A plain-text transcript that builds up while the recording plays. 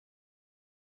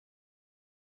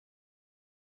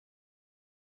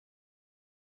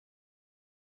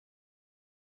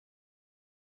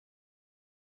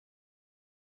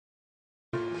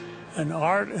an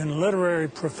art and literary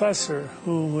professor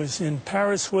who was in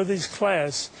Paris with his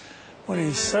class when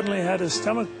he suddenly had a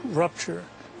stomach rupture,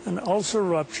 an ulcer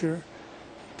rupture,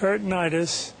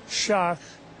 peritonitis, shock,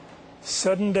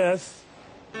 sudden death,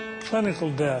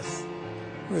 clinical death,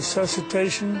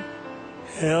 resuscitation,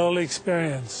 hell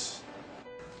experience.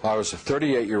 I was a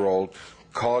 38-year-old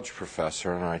college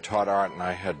professor, and I taught art, and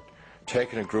I had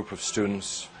taken a group of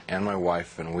students and my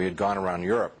wife, and we had gone around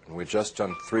Europe, and we had just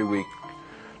done a 3-week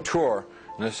tour,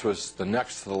 and this was the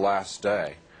next to the last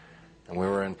day. And we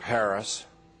were in Paris,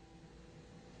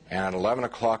 and at 11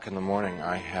 o'clock in the morning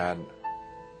I had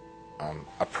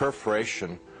a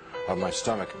perforation of my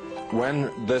stomach.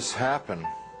 When this happened,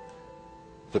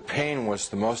 the pain was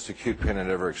the most acute pain I'd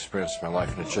ever experienced in my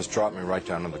life, and it just dropped me right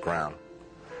down to the ground.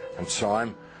 And so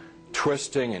I'm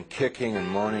twisting and kicking and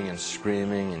moaning and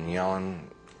screaming and yelling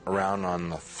around on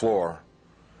the floor,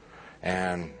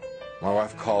 and my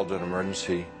wife called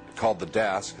the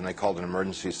desk, and they called an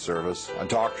emergency service. A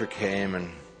doctor came,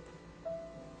 and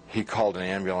he called an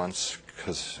ambulance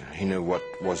because he knew what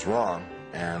was wrong,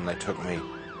 and they took me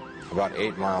about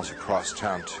 8 miles across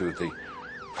town to the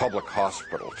public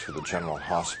hospital, to the General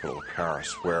Hospital of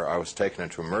Paris, where I was taken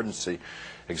into emergency,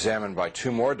 examined by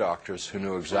 2 more doctors who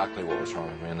knew exactly what was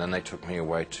wrong with me, and then they took me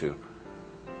away to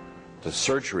the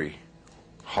surgery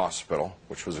hospital,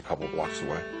 which was a couple blocks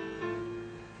away.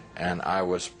 And I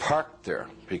was parked there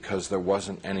because there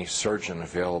wasn't any surgeon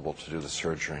available to do the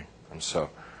surgery. And so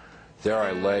there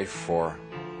I lay for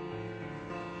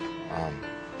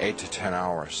 8 to 10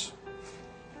 hours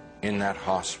in that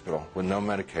hospital with no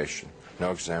medication,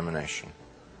 no examination,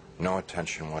 no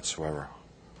attention whatsoever,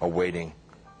 awaiting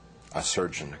a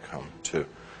surgeon to come to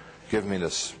give me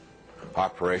this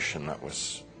operation that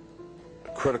was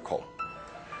critical.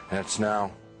 And it's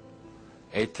now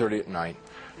 8:30 at night.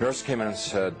 Nurse came in and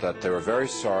said that they were very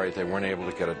sorry they weren't able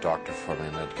to get a doctor for me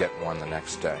and they'd get one the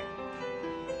next day.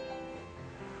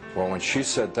 Well, when she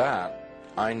said that,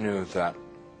 I knew that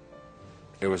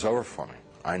it was over for me.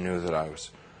 I knew that I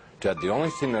was dead. The only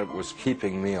thing that was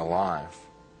keeping me alive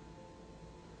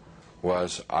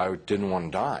was I didn't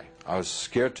want to die. I was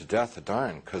scared to death of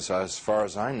dying because, as far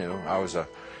as I knew, I was an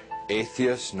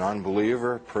atheist,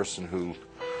 non-believer, person who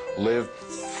lived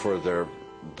for the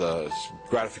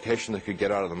gratification they could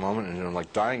get out of the moment, and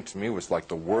like dying to me was like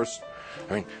the worst.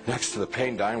 I mean, next to the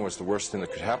pain, dying was the worst thing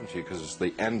that could happen to you because it's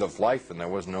the end of life and there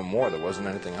was no more, there wasn't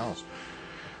anything else.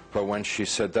 But when she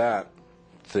said that,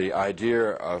 the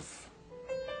idea of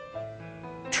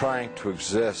trying to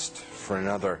exist for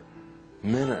another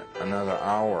minute, another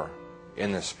hour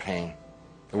in this pain,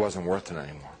 it wasn't worth it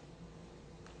anymore.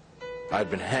 I'd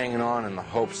been hanging on in the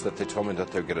hopes that they told me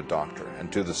that they'd get a doctor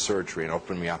and do the surgery and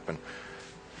open me up and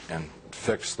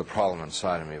fix the problem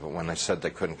inside of me, but when they said they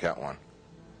couldn't get one.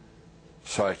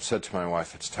 So I said to my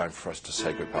wife, it's time for us to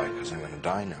say goodbye because I'm going to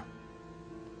die now.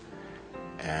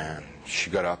 And she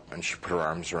got up and she put her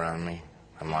arms around me.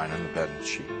 I'm lying in the bed, and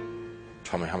she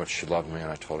told me how much she loved me,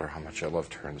 and I told her how much I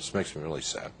loved her, and this makes me really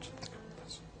sad to think about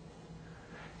this.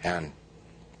 And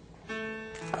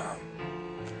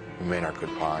we made our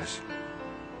goodbyes,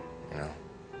 you know,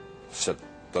 said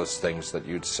those things that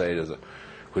you'd say to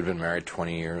who'd been married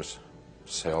 20 years,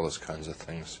 say all those kinds of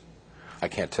things. I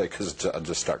can't tell you because I'll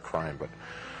just start crying,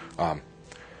 but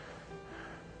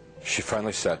she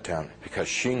finally sat down because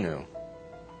she knew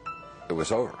it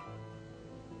was over.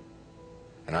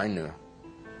 And I knew.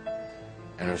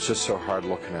 And it was just so hard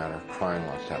looking at her, crying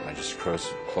like that, and I just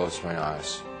closed my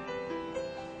eyes.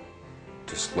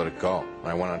 Just let it go.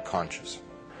 And I went unconscious.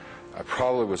 I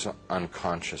probably was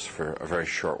unconscious for a very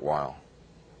short while.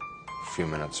 A few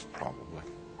minutes, probably.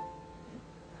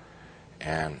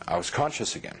 And I was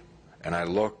conscious again. And I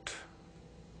looked,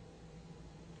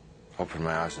 opened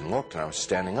my eyes and looked, and I was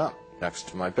standing up next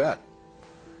to my bed.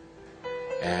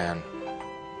 And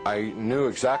I knew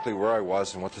exactly where I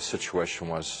was and what the situation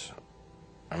was.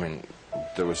 I mean,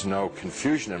 there was no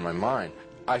confusion in my mind.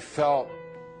 I felt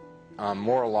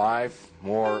more alive,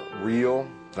 more real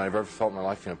than I've ever felt in my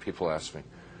life. You know, people ask me,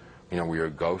 you know, were you a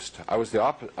ghost? I was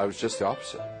just the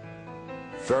opposite.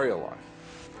 Very alive.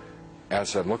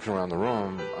 As I'm looking around the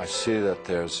room, I see that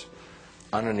there's,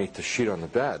 underneath the sheet on the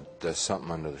bed, there's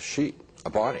something under the sheet, a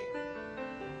body.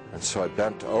 And so I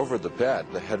bent over the bed,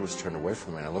 the head was turned away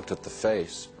from me, and I looked at the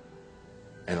face,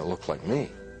 and it looked like me.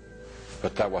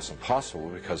 But that wasn't possible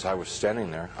because I was standing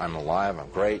there, I'm alive, I'm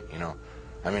great, you know.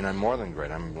 I mean, I'm more than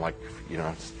great, I'm like, you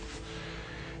know.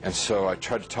 And so I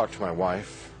tried to talk to my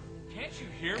wife. Can't you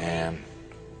hear me? And,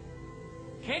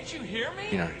 can't you hear me?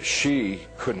 you know, she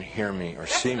couldn't hear me or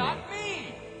see me. That's not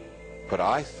me. But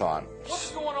I thought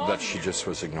What's going on that she here? just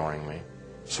was ignoring me.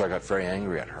 So I got very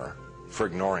angry at her for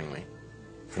ignoring me,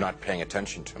 for not paying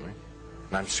attention to me.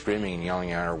 And I'm screaming and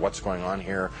yelling at her, what's going on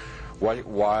here?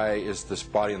 Why is this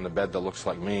body in the bed that looks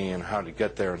like me, and how to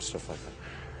get there and stuff like that.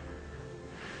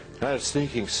 And I had a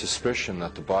sneaking suspicion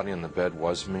that the body in the bed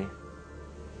was me,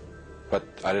 but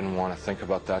I didn't want to think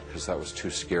about that because that was too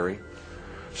scary.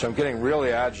 So I'm getting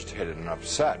really agitated and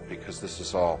upset because this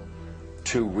is all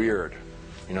too weird.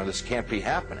 You know, this can't be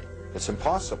happening. It's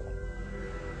impossible.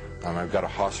 I've got a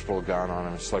hospital gown on,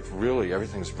 and it's like really,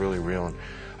 everything's really real. And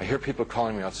I hear people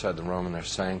calling me outside the room, and they're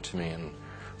saying to me in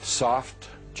soft,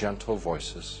 gentle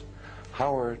voices,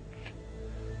 Howard,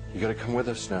 you got to come with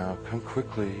us now. Come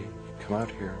quickly. Come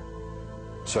out here.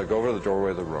 So I go over to the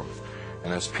doorway of the room,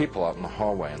 and there's people out in the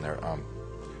hallway, and they're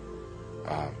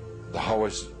the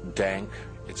hallway's dank.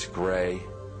 It's gray.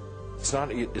 It's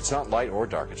not light or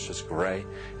dark. It's just gray,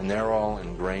 and they're all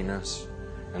in grayness,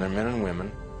 and they're men and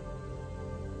women,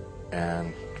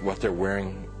 and what they're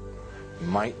wearing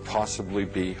might possibly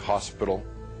be hospital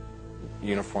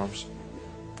uniforms.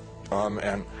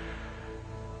 And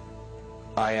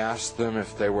I asked them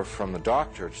if they were from the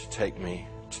doctor to take me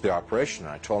to the operation.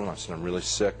 And I told them, I said, I'm really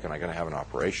sick, and I'm going to have an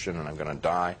operation, and I'm going to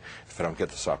die if I don't get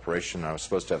this operation. And I was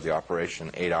supposed to have the operation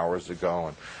 8 hours ago,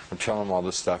 and I'm telling them all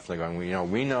this stuff, and they're going,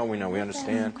 we know, we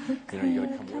understand. You know, you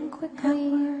got to come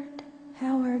quickly.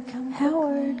 Howard, come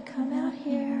out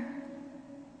here.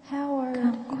 Howard,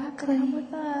 come quickly. Come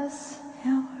with us.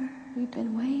 Howard, we've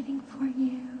been waiting for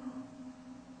you.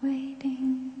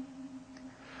 Waiting.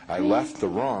 I left the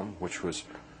room, which was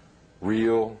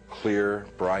real, clear,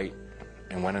 bright,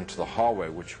 and went into the hallway,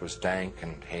 which was dank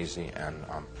and hazy, and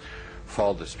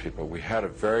followed these people. We had a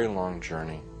very long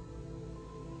journey.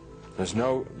 There's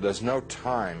no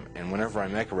time, and whenever I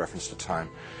make a reference to time,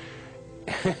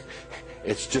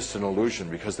 it's just an illusion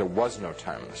because there was no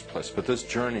time in this place. But this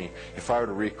journey, if I were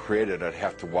to recreate it, I'd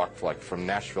have to walk like from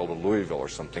Nashville to Louisville or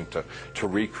something to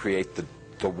recreate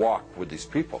the walk with these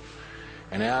people.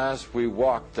 And as we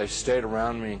walked, they stayed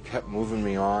around me and kept moving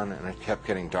me on, and it kept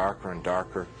getting darker and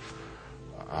darker.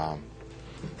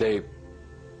 They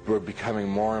were becoming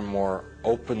more and more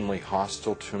openly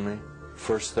hostile to me.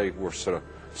 First they were sort of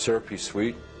syrupy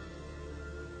sweet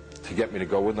to get me to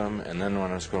go with them, and then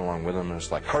when I was going along with them, it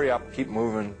was like, hurry up, keep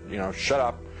moving, you know, shut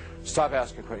up, stop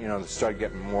asking questions, you know, they started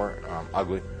getting more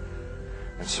ugly.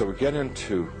 And so we get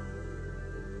into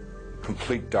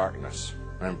complete darkness,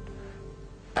 and I'm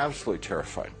absolutely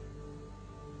terrified.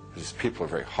 These people are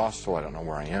very hostile, I don't know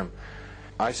where I am.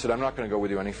 I said, I'm not going to go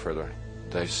with you any further.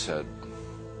 They said,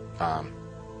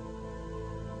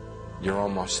 you're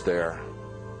almost there.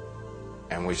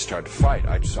 And we started to fight.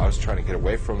 I was trying to get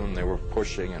away from them. They were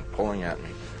pushing and pulling at me.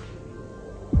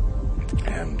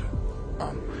 And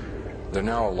there are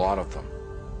now a lot of them.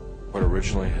 What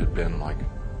originally had been like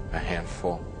a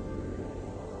handful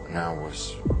now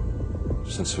was,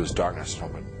 since it was darkness,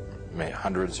 maybe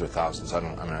hundreds or thousands. I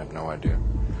have no idea.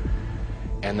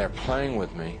 And they're playing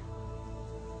with me.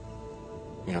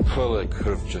 You know, clearly they could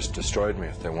have just destroyed me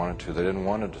if they wanted to. They didn't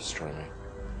want to destroy me.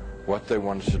 What they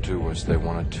wanted to do was they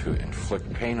wanted to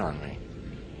inflict pain on me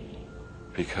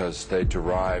because they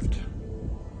derived,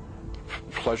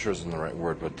 pleasure isn't the right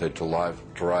word, but they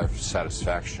derived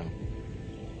satisfaction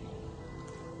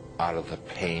out of the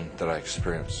pain that I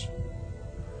experienced.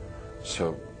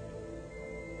 So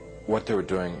what they were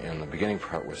doing in the beginning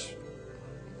part was,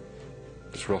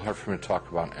 it's real hard for me to talk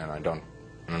about, and I'm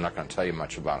not going to tell you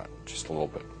much about it, just a little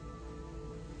bit,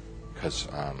 because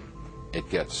it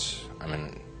gets,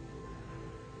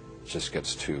 it just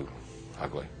gets too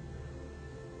ugly.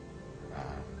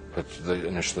 But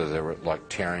initially they were like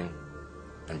tearing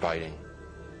and biting,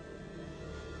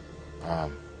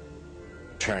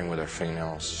 tearing with their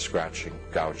fingernails, scratching,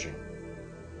 gouging,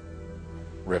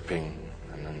 ripping,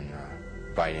 and then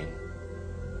biting.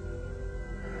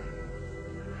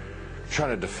 Trying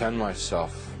to defend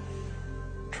myself,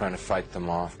 trying to fight them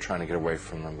off, trying to get away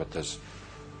from them, but it's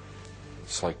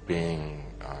like being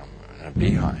in a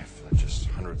beehive. There's just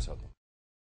hundreds of them.